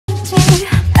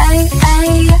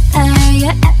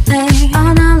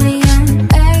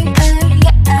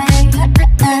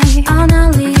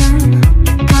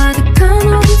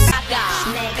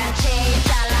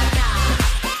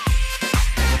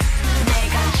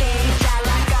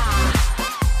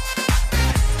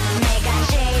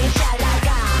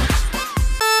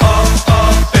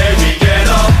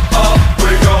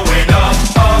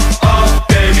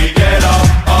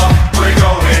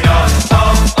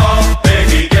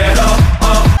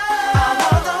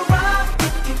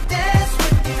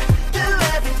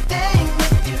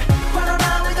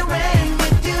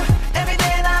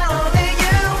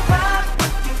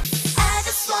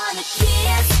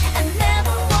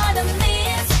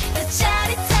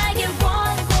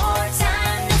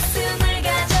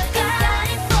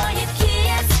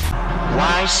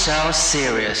so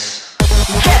serious.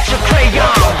 Get your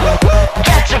crayon,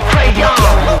 get your crayon,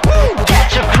 get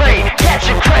your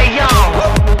crayon.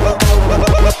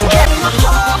 Get my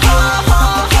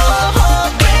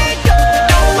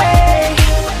no way,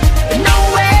 no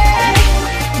way.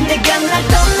 네가 날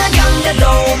떠나간대도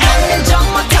만년 적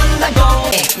못한다고.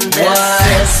 This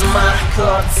is my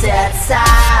quartet.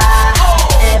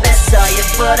 입에서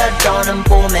예쁘다고는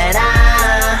봄에라.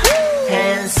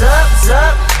 Hands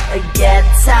up, get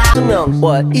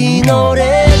up. 이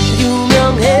노래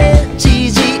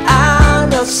유명해지지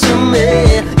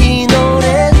않았으면 이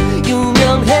노래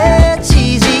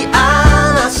유명해지지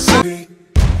않았으면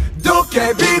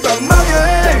도깨비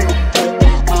방망이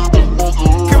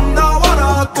금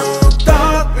나와라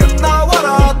뚝딱 금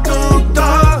나와라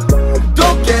뚝딱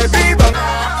도깨비 방망이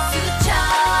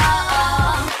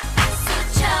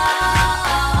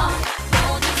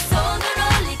모두 손을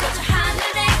올리고 저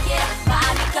하늘에게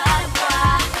말을 걸어봐.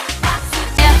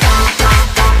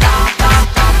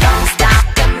 Don't stop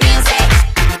the music.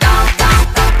 Don't stop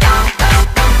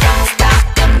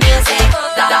the music.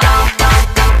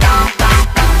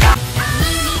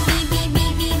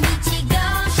 미치고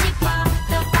싶어.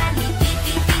 더 빨리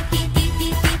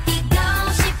뛰고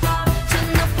싶어. 저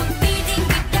높은 빌딩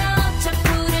위로 저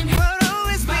푸른 Will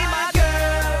always be my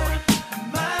girl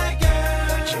my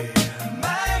girl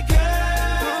my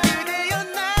girl 그대여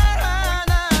날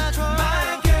안아줘 my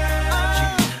girl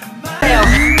my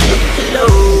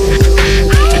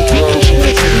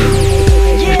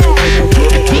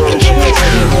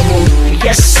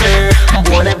Yes sir, I'm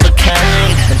one of a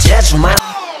kind. Judge my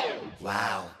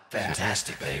Wow,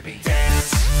 fantastic, baby.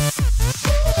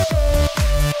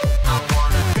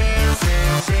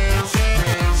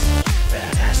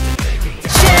 Fantastic, baby.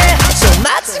 저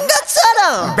맞은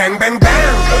것처럼 bang bang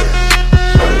bang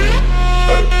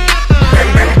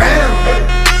bang bang bang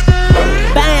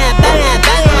빵야 빵야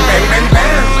빵야 bang bang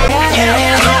bang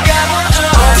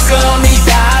어서 네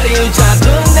다리를 잡은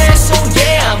내 손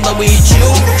Yeah, I'm not with you.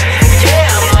 Yeah,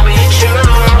 I'm not with you.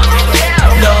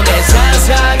 너의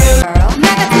상상은 나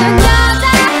같은 여자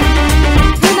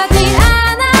흔하지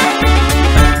않아.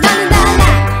 나는 달라.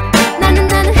 나는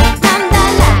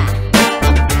달라.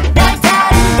 날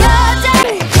다른 여자.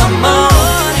 Come on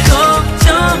걱정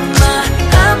마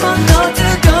한 번 더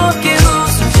뜨겁게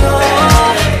웃어줘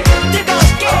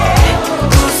뜨겁게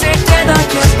웃을 때다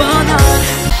예뻐 넌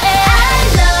I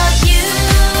love you.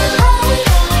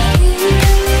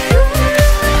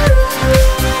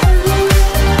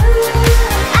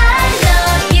 I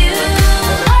love you.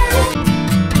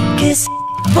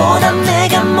 키스보다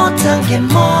내가 못한 게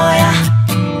뭐야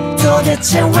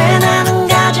도대체 왜 나는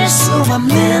가질 수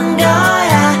없는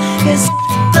거야 Cause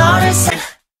너를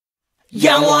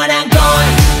영원한 건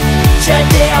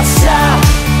절대 없어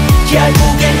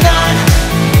결국엔 넌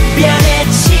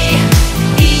변했지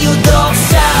이유도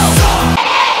없어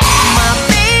My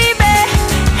baby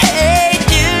hate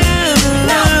you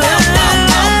No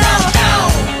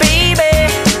Baby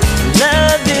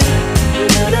love you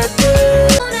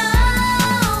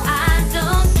I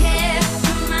don't care.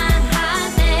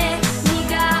 그만하네.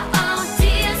 네가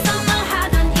어디에서 뭘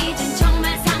하던 이젠 정말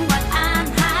상관 안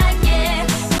할게.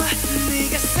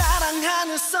 네가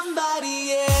사랑하는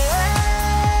somebody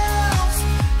else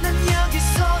난 여기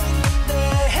서 있는데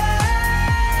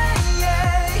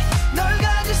널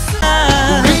가질 수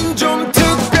우린 좀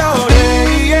특별해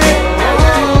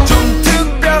좀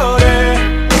특별해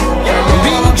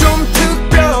우린 좀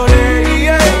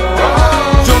특별해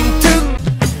좀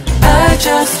I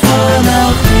just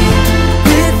wanna be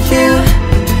with you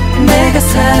내가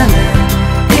사랑한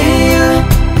이유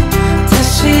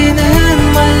다시는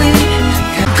멀리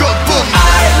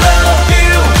I love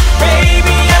you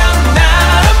baby I'm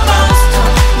not a monster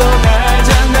넌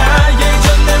알잖아 예전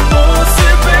내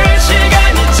모습을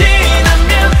시간이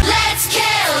지나면 Let's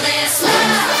kill this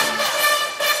love.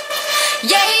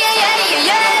 Yeah, yeah, yeah, yeah,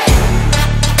 yeah.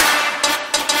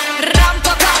 Ram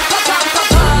pa pa pa pa pa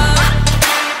pa.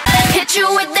 Hit you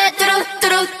with that do do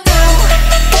do do.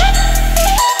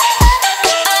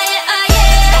 Oh yeah, oh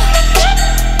yeah.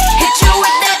 Hit you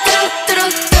with that do do do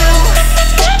do.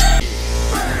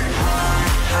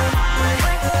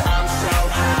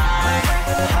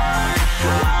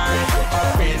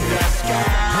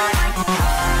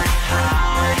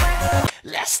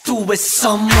 Let's do it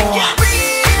some more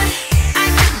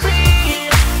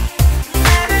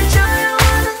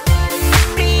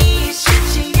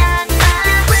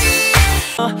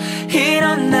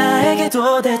이런 나에게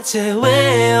도대체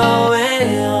왜요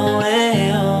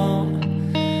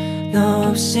너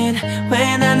없인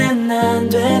왜 나는 안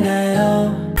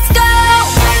되나요 Let's go.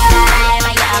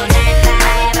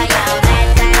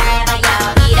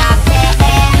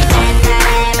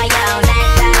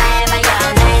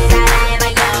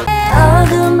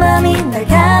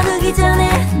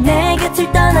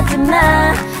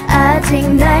 하지마. 아직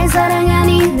날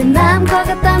사랑하니 내 맘 것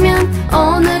같다면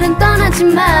오늘은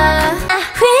떠나지마.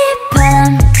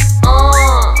 휘바람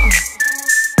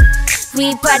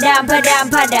휘바람 바람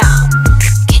바람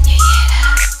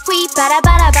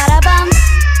휘바라바라바라밤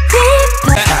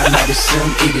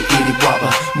알겠음 이리 와봐.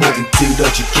 뭐든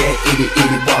들어줄게 이리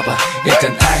와봐.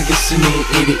 일단 알겠으니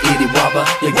이리 와봐.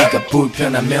 여기가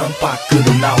불편하면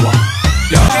밖으로 나와.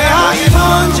 태양이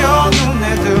먼저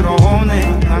눈에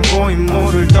들어오네. 난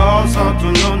고인물을 떠서 두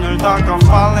눈을 다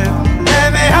깜빡래.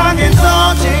 애매하게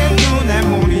떠진 눈에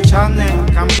물이 찼네.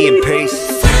 감긴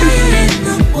페이스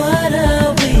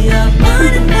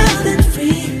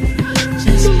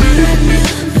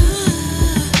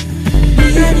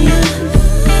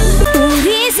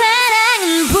우리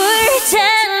사랑은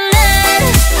불장난.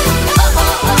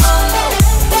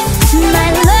 My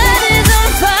love is on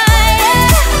fire.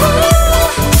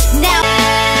 Now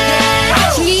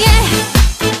yeah.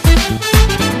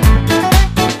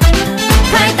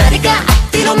 발다리가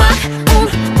앞뒤로 막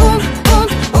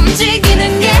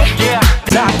움직이는 게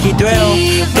딱 돼요.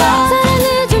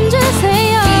 사랑을 좀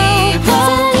주세요.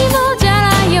 사랑이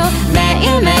모자라요.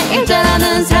 매일매일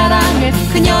자라는 사랑을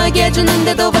그녀에게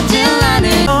주는데도 받질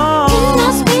않은. You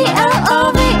must be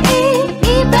L-O-V-E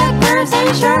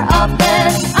 200% sure of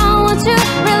this. I want you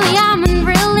really, I'm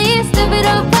really stupid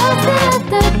about it.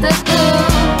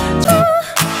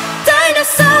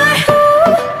 Dinosaur.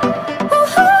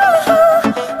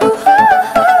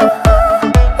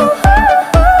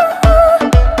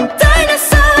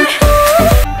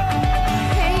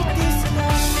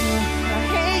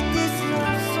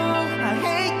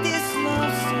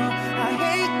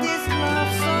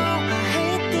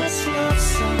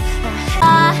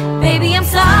 Baby I'm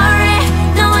sorry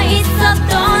너와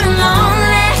있었던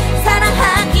lonely.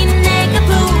 사랑하기 내가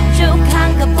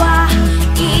부족한가 봐.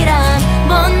 이런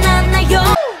못난 나요.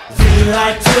 We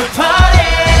like to party.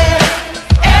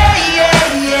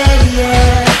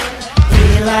 We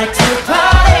like to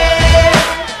party.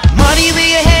 머리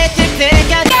위에 해 뜰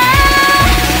때까지.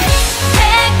 내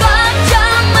걱정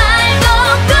말고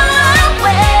go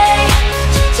away.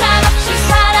 칭찬 없이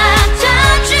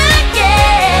사라져줄게.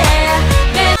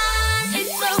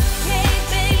 It's okay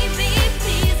baby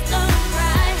please don't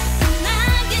cry.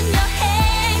 나긴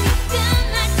여행이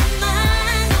끝났지만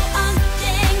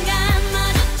언젠가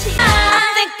마주치. I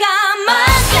think I'm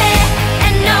ugly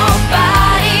and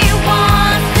nobody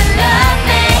wants to love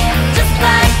me just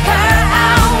like her. I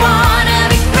wanna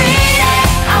be pretty.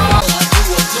 I want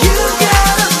You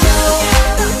gotta know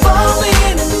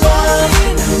falling in love.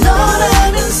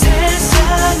 너라는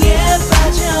세상에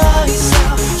빠져 있어.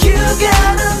 You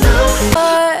gotta know.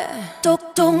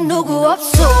 똑똑 누구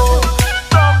없어.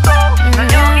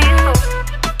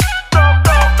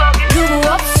 누구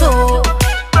없어.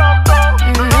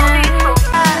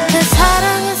 내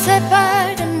사랑은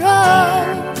새빨간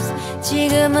rose.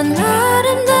 지금은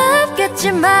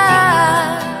아름답겠지만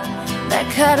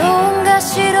날카로운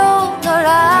가시로 널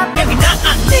앞. 난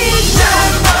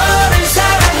너를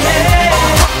사랑해.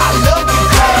 I love you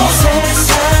girl. 이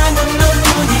세상은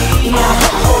너뿐이야.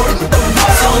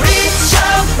 소리쳐.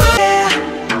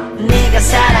 네가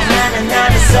사랑하는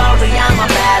나는 sorry I'm a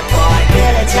bad boy.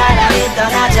 그래 차라리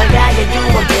떠나자 가게 you a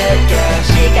good girl.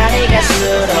 시간이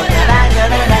갈수록 날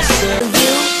안전을 할 수.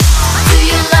 Do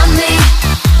you love me?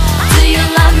 Do you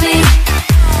love me?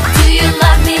 Do you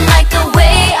love me like the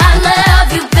way I love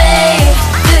you, babe?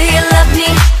 Do you love me?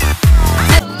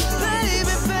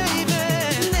 Baby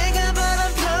baby 내가 바람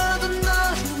펴도 넌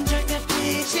절대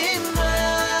뛰지 마.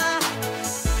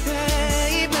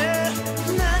 Baby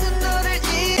나는 너를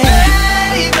Baby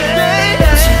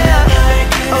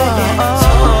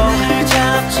손을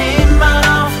잡지 마.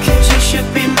 Cause you should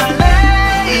be my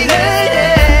lady.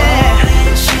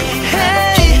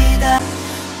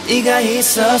 네가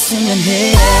있었으면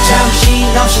해.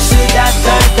 정신없이 수다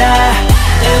떨다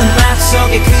음악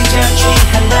속에 그저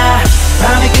취한다.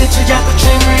 밤의 끝을 잡고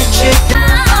춤을 추다.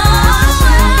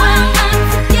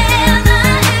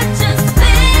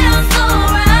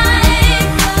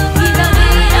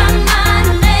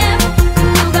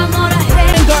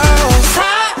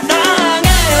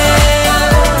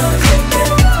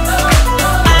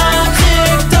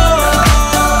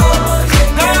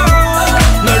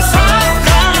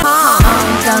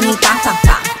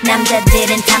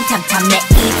 남자들은 탐탐탐 내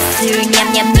입술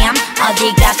냠냠냠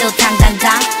어디 가도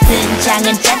당당당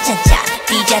등장은 짠짠짠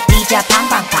뛰자 뛰자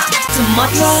팡팡팡 Too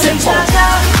much simple.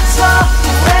 찾아서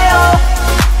왜요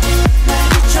날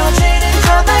비춰지는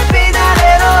저 달빛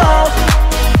아래로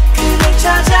그댈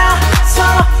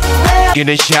찾아서 왜요 In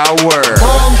the shower.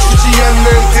 멈추지 않는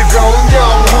뜨거운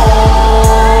영혼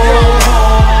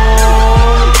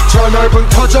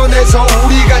앞에서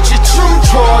우리 같이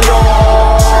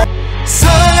춤춰요.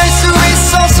 사랑할 수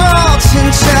있어서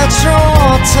진짜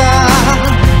좋다.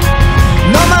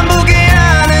 너만 보게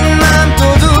하는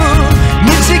맘도도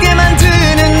미치게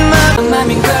만드는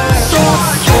맘인 걸.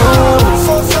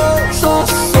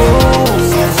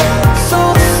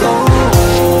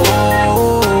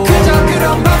 그저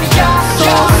그런 밤이야.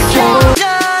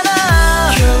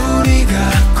 겨울이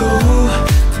갔고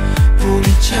봄이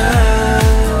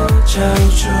찾아오죠.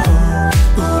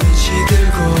 우리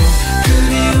시들고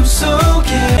그리움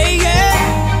속에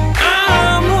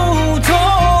아무도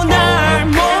날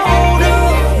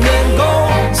모르는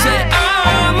곳에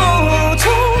아무도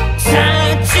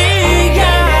살지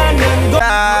않는 곳.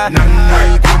 난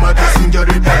나의 고마다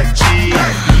순결을 받지.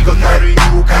 이건 너를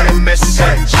유혹하는 메시지.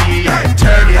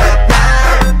 Turn it up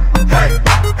loud.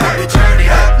 Hey, turn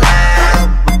it up loud.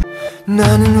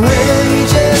 나는 왜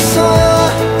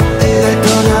이제서야 날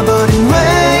떠나버린 왜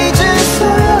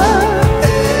이제서야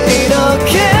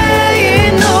이렇게 이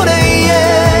노래에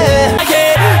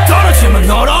떨어지면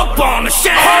너로 뻔해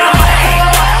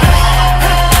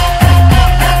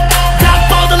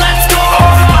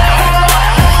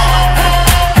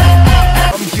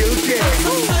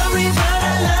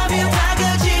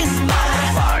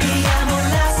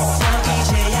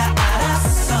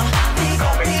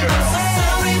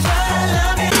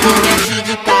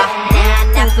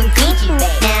난 나쁜 기지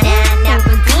babe 난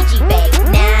나쁜 기지 babe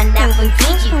난 나쁜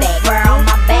기지 babe Where all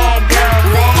my bad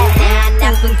girls at 난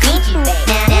나쁜 기지 babe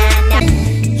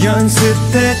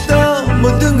연습했던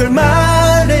모든 걸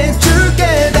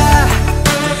말해줄게. 다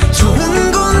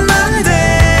좋은 곳만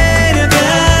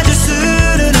데려가줄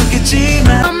수는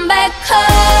없겠지만 Come back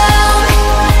home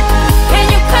Can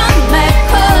you come back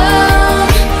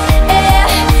home yeah.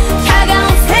 차가운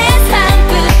세상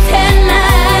끝에 날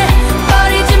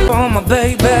버리지 Oh my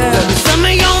baby Set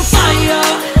me on fire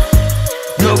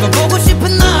너가 보고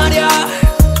싶은 날이야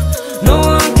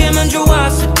너와 함께만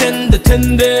좋았을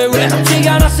텐데 왜 함께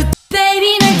않았을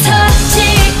Baby 날 터질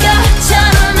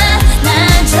것처럼 난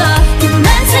저기만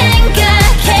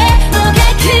생각해 뭐가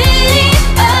그리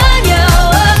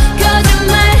어려워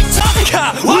거짓말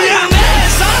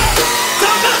위험해서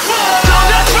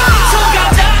손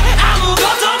가자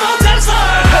아무것도 못해서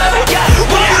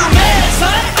위험해서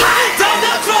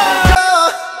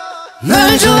널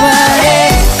좋아해.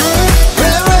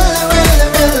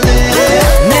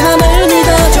 내 맘을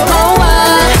믿어줘.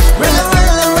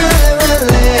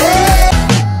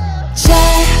 잘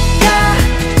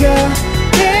가요.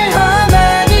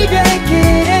 험한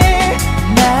이별길을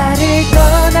나를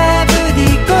떠나 부디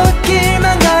꽃길만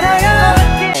걸어요.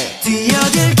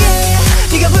 뛰어들게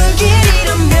네가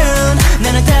불길이라면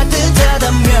나는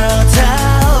따뜻하다며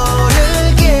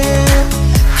타오르게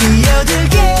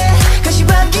뛰어들게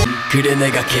가시밭길. 그래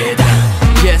내가 개다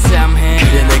Yes I'm him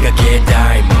그래 내가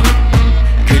개다 이모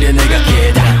그래 내가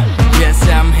개다 Yes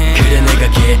I'm him 그래 내가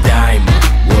개다 이모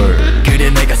그래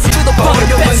내가 쓰도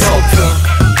버려본 소품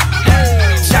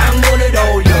창문을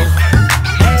올려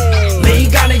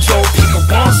네가 내 좁히고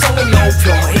원성을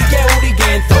높여 이게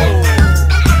우리겐 또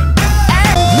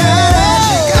난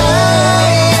아직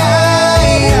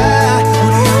아이야.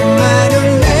 우리 엄마는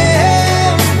내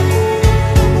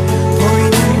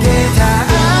보이는 게 다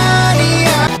아니야.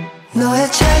 너의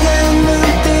차가운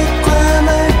눈빛과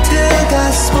말투가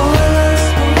spoiler.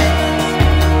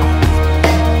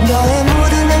 너의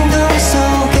모든 행동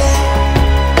속에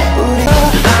우리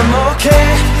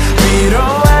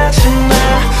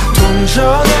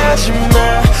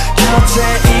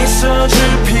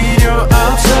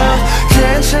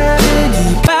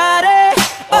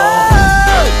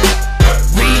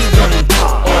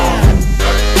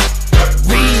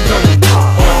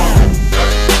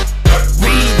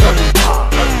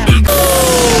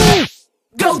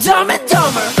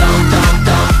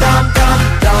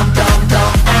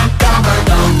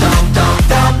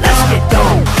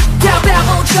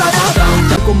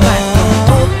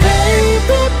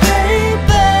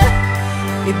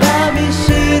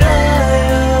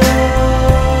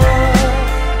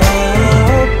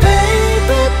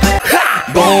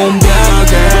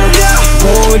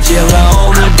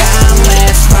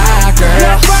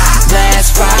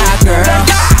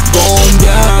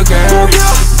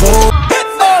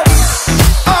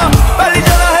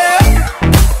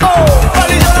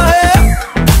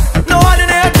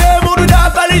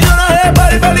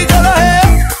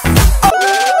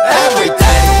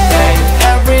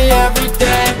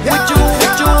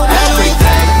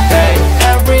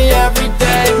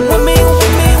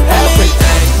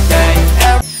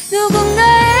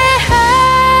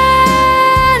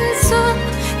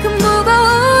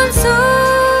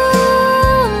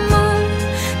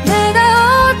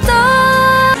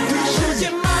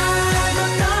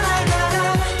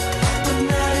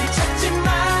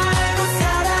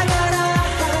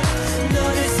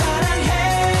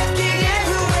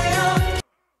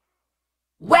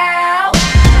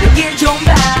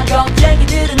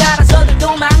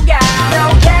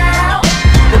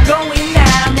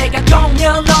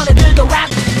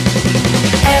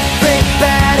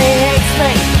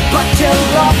You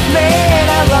love me and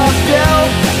I love you.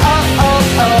 Oh oh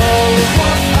oh.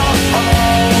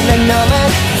 난 너만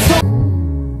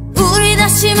우리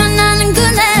다시 만나는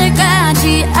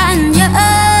그날까지 안녕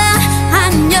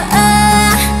안녕.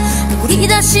 우리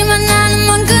다시 만나는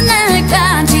먼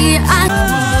그날까지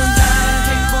안녕.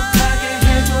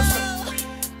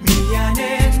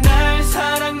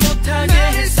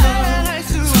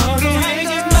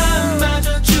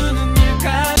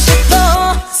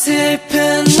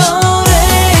 슬픈 노래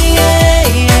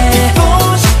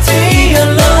듣고 싶지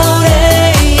노래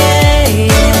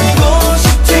듣고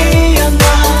싶지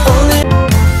오늘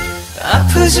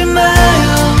아프지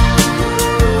마요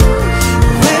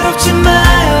외롭지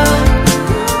마요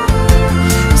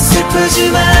슬프지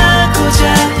마 고작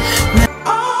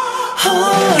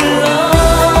홀로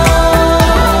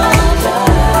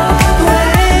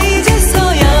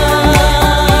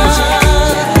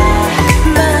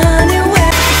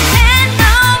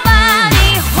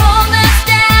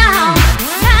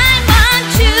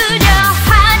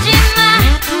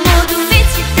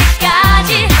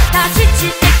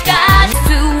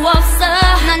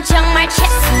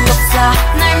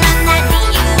널 만날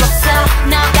이유 없어.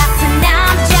 너 같은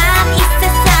남자는 이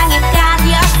세상에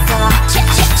답이 없어.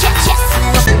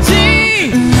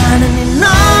 나는 이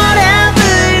노래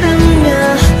부르며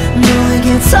너에게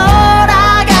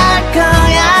돌아갈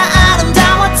거야.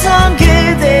 아름다웠던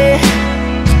그대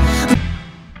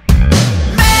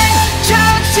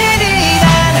맨정신이란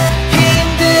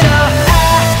힘들어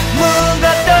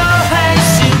아무것도 할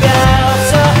수가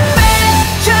없어.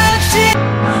 맨정신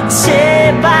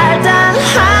제발 단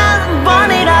한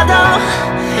번이라도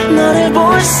너를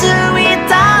볼 수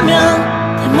있다면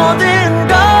내 모든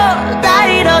걸 다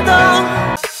잃어도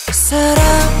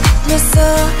사랑했어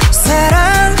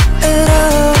사랑으로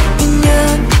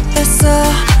인연했어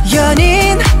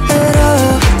연인으로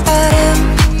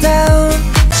아름다운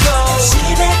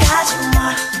집에 가지마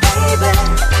baby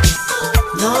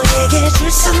너에게 줄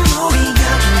선물이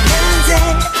여기 있는데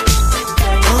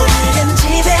오늘은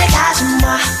집에 가지마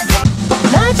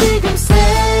나 지금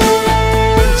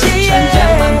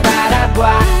천장만 바라봐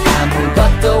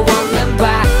아무것도 없는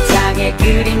바탕에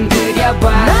그림 그려봐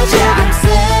나 지금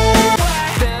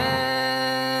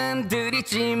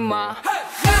들이지 마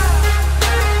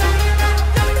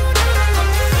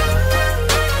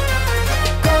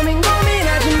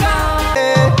고민하지 마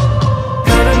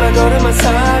걸음만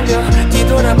살려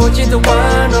뒤돌아보지도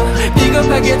않아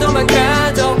비겁하게도만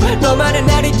가도 너만은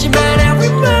날 잊지 마라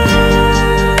Remember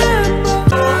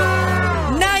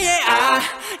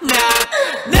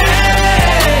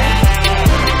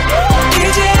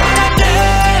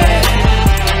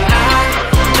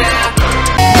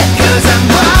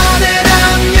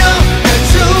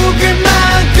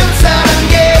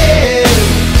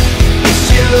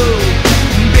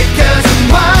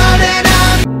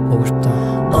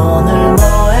오늘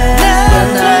뭐해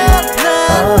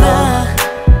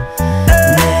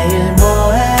내일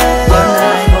뭐해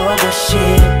보고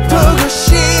싶어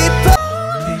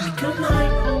Baby good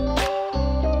night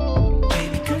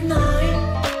Baby good night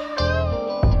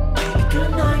Baby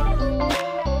good night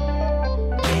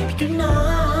Baby good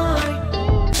night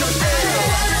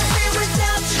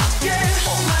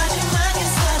마지막에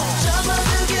사랑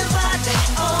접어두길 바래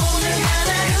오늘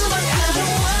하루만큼은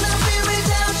wanna be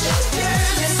without you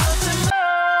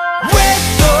왜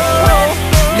또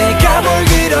내가 뭘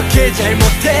그렇게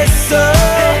잘못했어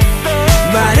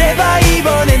말해봐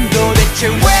이번엔 도대체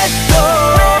왜 또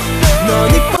넌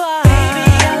이뻐 Baby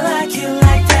I like you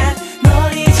like that 널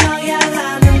잊어야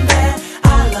하는데 I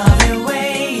love your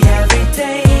way every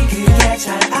day 그게 잘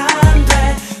안 돼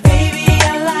Baby I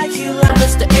like you like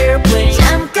Mr. Airplane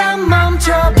잠깐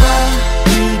멈춰봐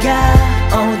비가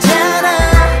오잖아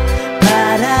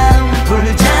바람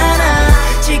불잖아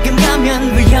지금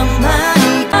가면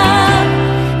위험하니까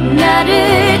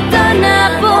나를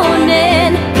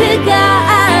떠나보낸 그가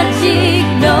아직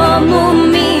너무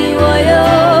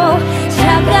미워요.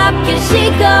 차갑게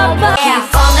식어봐. Keep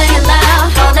falling in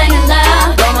love, falling in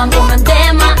love. 너만 보면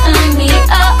내 마음이 oh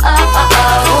oh oh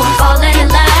oh. Falling in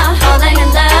love, falling in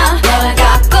love. 널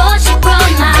갖고 싶어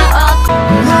나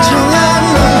멍청한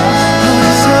너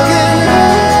어리석은 너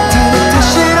다른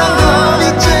싫어 넌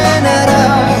이젠 알아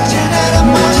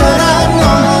모자란 너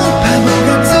바보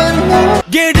같은 너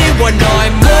그리워 너의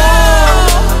몸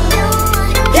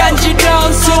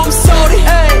간지러운 숨소리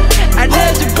I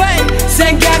love you babe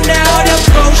생각나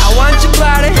어렵고 I want your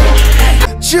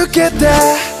body 죽겠다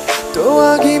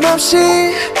또 어김없이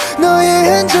너의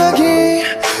흔적이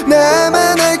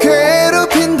나만을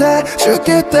괴롭힌다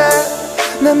죽겠다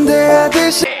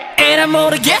남대하듯이 And I'm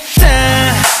모르겠다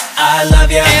I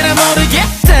love you And I'm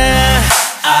모르겠다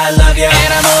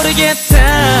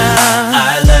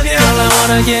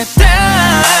하겠다.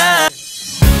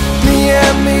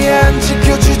 미안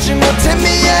지켜주지 못해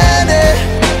미안해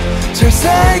잘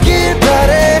살길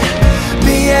바래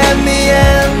미안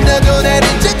너도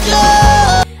나를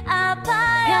찾아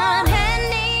아파요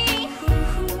변했니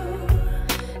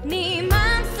네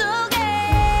맘속에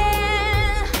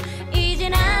이제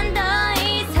난 더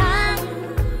이상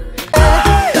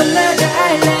떠나자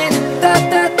아일랜드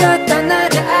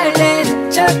떠나자 아일랜드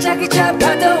저짝이 저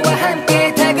파도와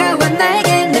함께 다가와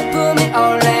나에게 내 품에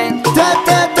올랜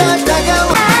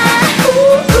다가와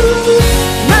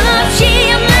맘없이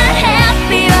I'm not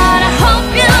happy but I hope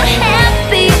you're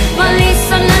happy 멀리서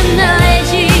난 널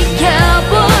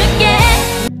지켜볼게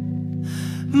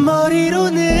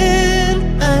머리로는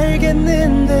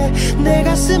알겠는데 내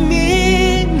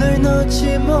가슴이 널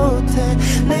놓지 못해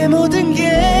내 모든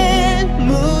게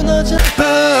무너져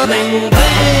Bling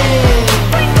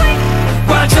bling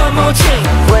완전 멋진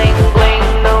bling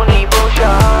bling 눈이 부셔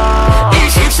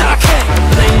 24K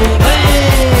Bling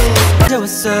bling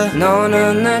좋았어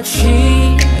너는 내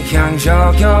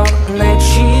취향저격 내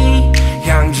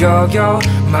취향저격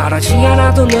말하지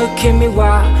않아도 느낌이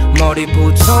와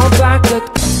머리부터 발끝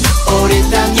우린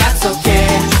단 약속해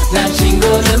난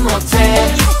친구는 못해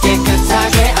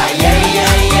깨끗하게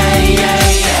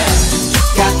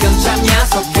가끔 참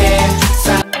야속해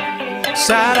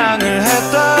사랑을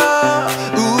했다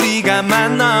우리가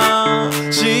만나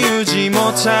지우지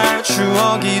못할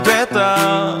추억이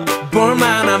됐다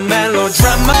볼만한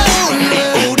멜로드라마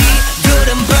우리들은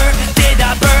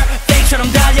birthday다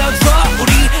birthday처럼 달려줘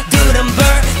우리들은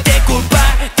birthday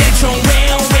꿀빨대처럼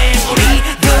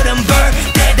우리들은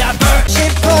birthday다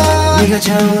birthday 네가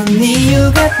좋은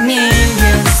이유가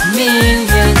millions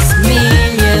millions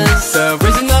millions The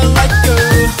reason I like you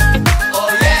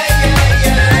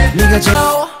네가 좋은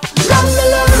Love me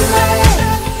love me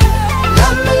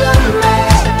love me love me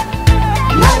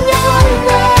난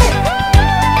영원해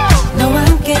너와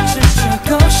함께 춤추고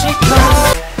싶어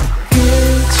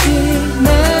끝이 난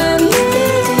이제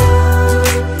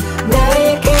나의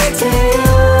곁에요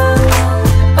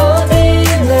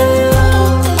어디래요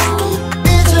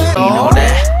이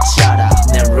노래처럼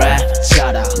내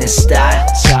랩처럼 내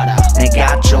스타일처럼 내가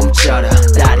좀 쩔어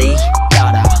다리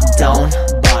떨어 Don't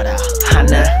bother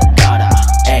하늘 걸어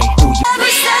Ay do you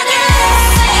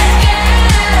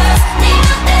네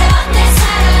멋대로 내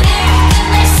사랑을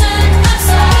끝낼 순 없어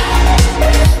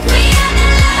We are the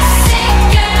lovesick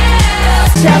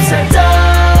girls 찹쌀떡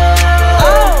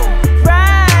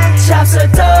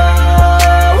찹쌀떡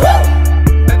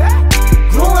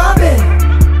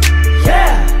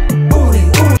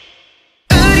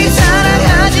우리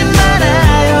사랑하지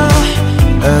말아요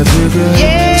아직은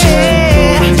잘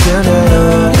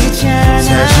모르잖아요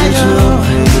사실 좀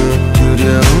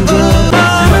두려운 건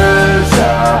물서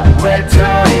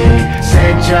외톨이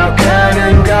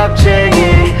생척하는 겁쟁이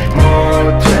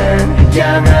못된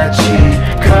양아치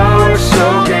거울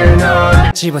속에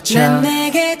넌 집어쳐